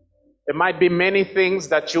 There might be many things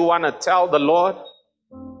that you want to tell the Lord.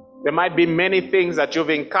 There might be many things that you've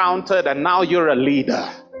encountered, and now you're a leader.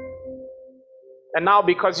 And now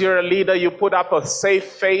because you're a leader, you put up a safe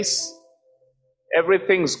face.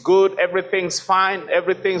 Everything's good, everything's fine,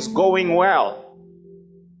 everything's going well.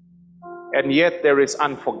 And yet there is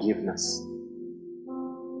unforgiveness.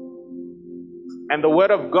 And the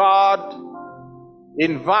Word of God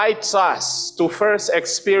invites us to first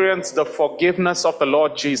experience the forgiveness of the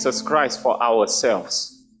Lord Jesus Christ for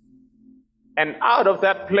ourselves. And out of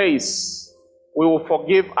that place, we will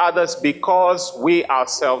forgive others because we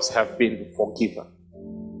ourselves have been forgiven.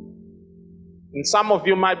 And some of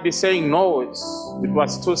you might be saying, no, it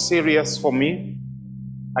was too serious for me.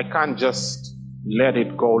 I can't just let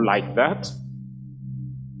it go like that.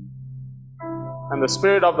 And the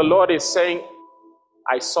Spirit of the Lord is saying,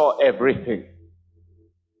 I saw everything.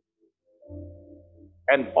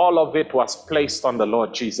 And all of it was placed on the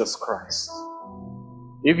Lord Jesus Christ.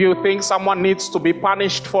 If you think someone needs to be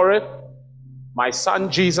punished for it, my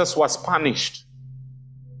son Jesus was punished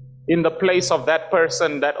in the place of that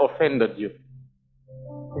person that offended you.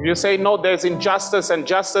 If you say, no, there's injustice and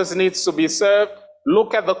justice needs to be served,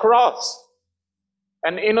 look at the cross.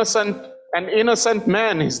 An innocent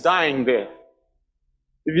man is dying there.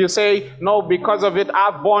 If you say, no, because of it,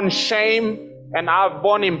 I've borne shame and I've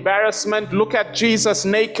borne embarrassment, look at Jesus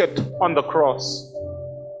naked on the cross.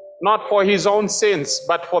 Not for his own sins,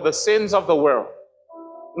 but for the sins of the world.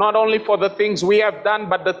 Not only for the things we have done,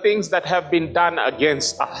 but the things that have been done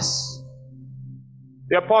against us.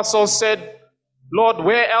 The apostles said, Lord,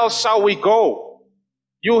 where else shall we go?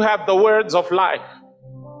 You have the words of life.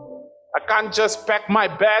 I can't just pack my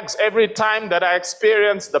bags every time that I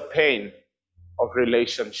experience the pain of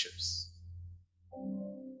relationships.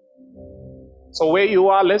 So where you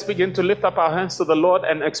are, let's begin to lift up our hands to the Lord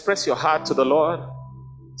and express your heart to the Lord.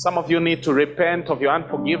 Some of you need to repent of your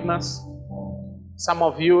unforgiveness. Some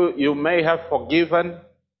of you, you may have forgiven,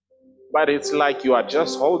 but it's like you are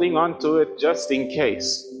just holding on to it just in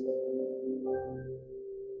case.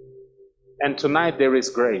 And tonight there is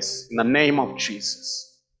grace in the name of Jesus.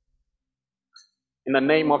 In the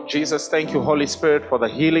name of Jesus, thank you, Holy Spirit, for the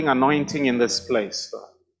healing anointing in this place, Lord.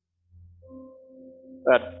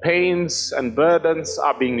 That pains and burdens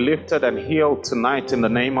are being lifted and healed tonight in the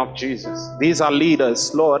name of Jesus. These are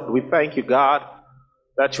leaders, Lord. We thank you, God,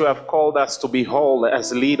 that you have called us to be whole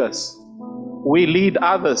as leaders. We lead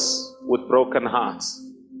others with broken hearts.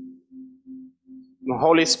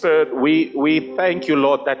 Holy Spirit, we thank you,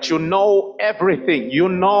 Lord, that you know everything. You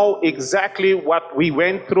know exactly what we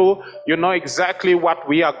went through. You know exactly what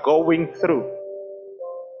we are going through.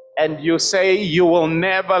 And you say you will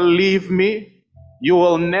never leave me. You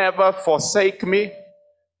will never forsake me.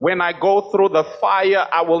 When I go through the fire,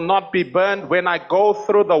 I will not be burned. When I go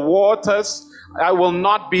through the waters, I will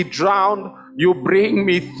not be drowned. You bring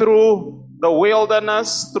me through the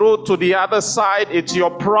wilderness, through to the other side. It's your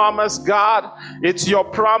promise, God. It's your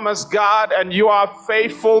promise, God, and you are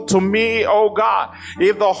faithful to me, oh God.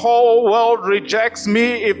 If the whole world rejects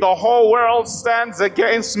me, if the whole world stands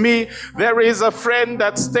against me, there is a friend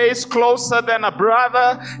that stays closer than a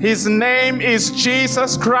brother. His name is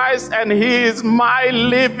Jesus Christ, and he is my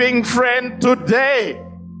living friend today.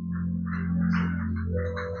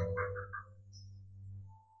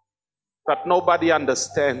 But nobody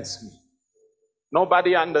understands me.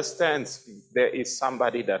 Nobody understands me. There is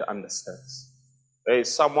somebody that understands. There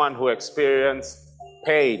is someone who experienced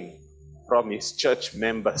pain from his church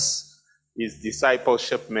members, his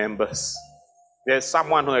discipleship members. There's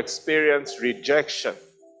someone who experienced rejection,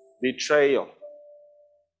 betrayal,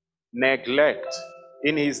 neglect.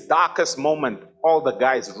 In his darkest moment, all the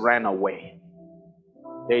guys ran away.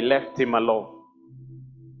 They left him alone.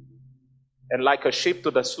 And like a sheep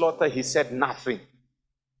to the slaughter, he said nothing.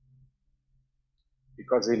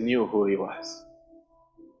 Because he knew who he was.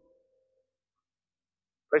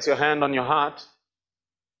 Place your hand on your heart.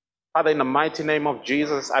 Father, in the mighty name of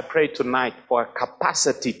Jesus, I pray tonight for a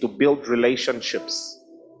capacity to build relationships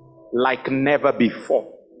like never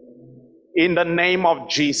before. In the name of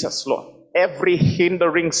Jesus, Lord, every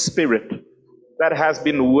hindering spirit that has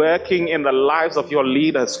been working in the lives of your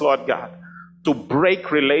leaders, Lord God, to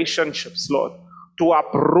break relationships, Lord, to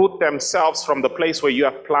uproot themselves from the place where you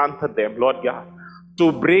have planted them, Lord God, to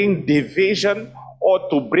bring division or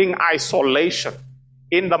to bring isolation.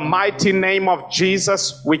 In the mighty name of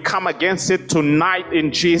Jesus, we come against it tonight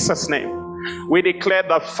in Jesus' name. We declare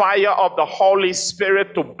the fire of the Holy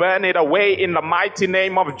Spirit to burn it away in the mighty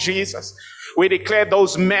name of Jesus. We declare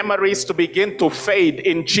those memories to begin to fade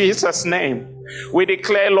in Jesus' name. We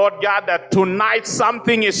declare, Lord God, that tonight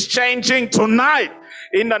something is changing tonight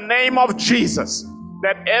in the name of Jesus.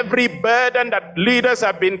 That every burden that leaders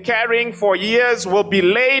have been carrying for years will be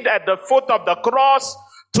laid at the foot of the cross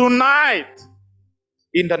tonight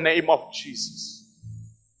in the name of Jesus.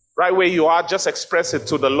 Right where you are, just express it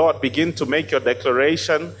to the Lord. Begin to make your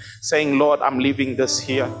declaration saying, Lord, I'm leaving this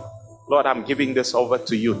here. Lord, I'm giving this over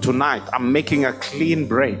to you. Tonight, I'm making a clean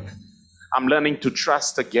break. I'm learning to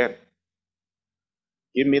trust again.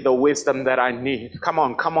 Give me the wisdom that I need. Come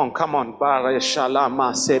on, come on, come on. Bare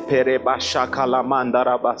shalama sepere bashakala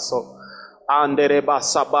mandara baso. Andere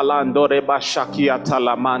basabalando re bashakia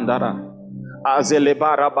talamandara.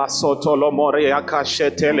 Azelebara basoto lomore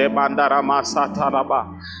akashetele bandara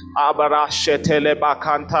masataraba. Abarashetele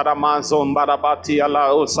bakantara manzon barabati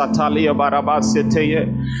ala usatalia barabaseteye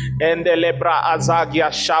endelebra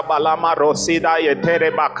azagia shabalama rosida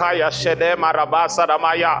yetere bakaya shede marabasa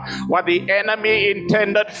ramaya. What the enemy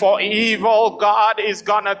intended for evil, God is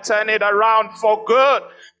gonna turn it around for good.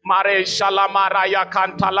 Mare shalamaraya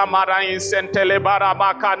kantalamara insentele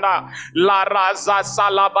barabakana la raza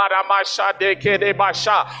salabara masha dekede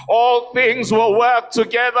basha. All things will work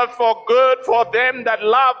together for good for them that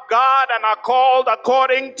love God and are called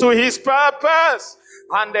according to his purpose.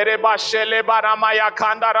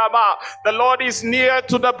 The Lord is near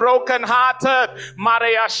to the brokenhearted.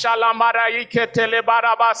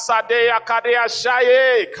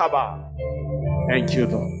 Thank you,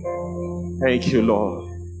 Lord. Thank you, Lord.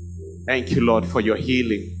 Thank you, Lord, for your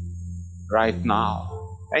healing right now.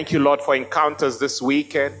 Thank you, Lord, for encounters this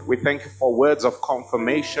weekend. We thank you for words of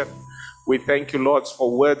confirmation. We thank you, Lord,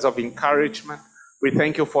 for words of encouragement. We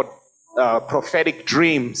thank you for prophetic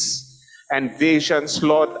dreams and visions,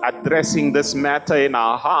 Lord, addressing this matter in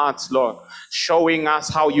our hearts, Lord, showing us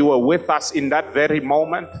how you were with us in that very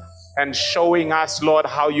moment and showing us, Lord,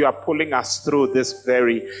 how you are pulling us through this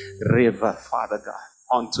very river, Father God,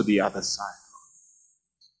 onto the other side.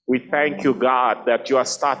 We thank you, God, that you are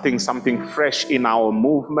starting something fresh in our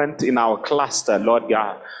movement, in our cluster, Lord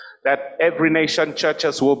God, that every nation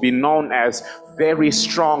churches will be known as very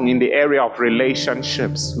strong in the area of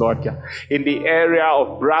relationships, Lord God, in the area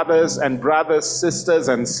of brothers, sisters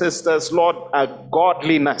and sisters, Lord,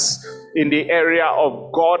 godliness, in the area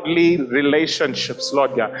of godly relationships,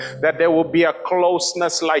 Lord God, that there will be a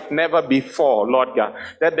closeness like never before, Lord God,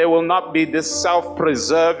 that there will not be this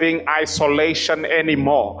self-preserving isolation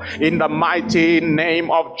anymore. In the mighty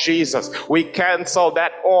name of Jesus, we cancel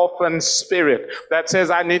that orphan spirit that says,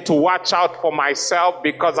 I need to watch out for myself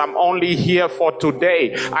because I'm only here for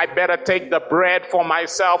today. I better take the bread for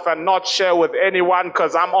myself and not share with anyone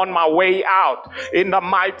because I'm on my way out. In the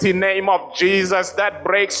mighty name of Jesus, that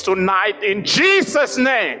breaks tonight. In Jesus'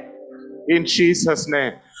 name. In Jesus'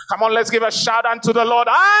 name. Come on, let's give a shout unto the Lord.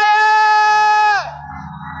 Hey!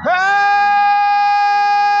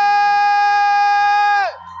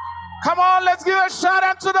 Come on, let's give a shout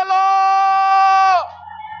unto the Lord.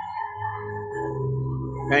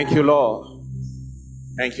 Thank you, Lord.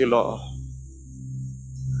 Thank you, Lord.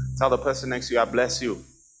 Tell the person next to you, I bless you.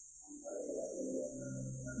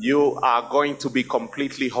 You are going to be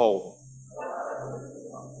completely whole.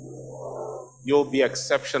 You'll be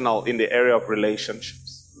exceptional in the area of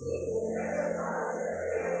relationships.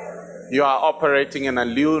 You are operating in a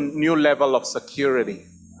new level of security.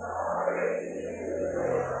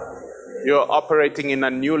 You're operating in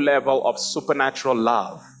a new level of supernatural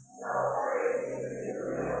love.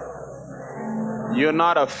 You're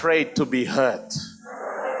not afraid to be hurt.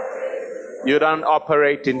 You don't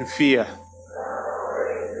operate in fear.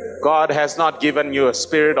 God has not given you a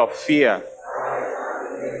spirit of fear,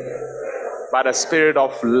 but a spirit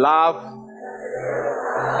of love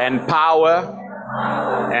and power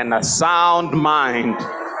and a sound mind.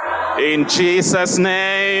 In Jesus'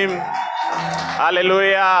 name.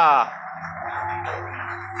 Hallelujah.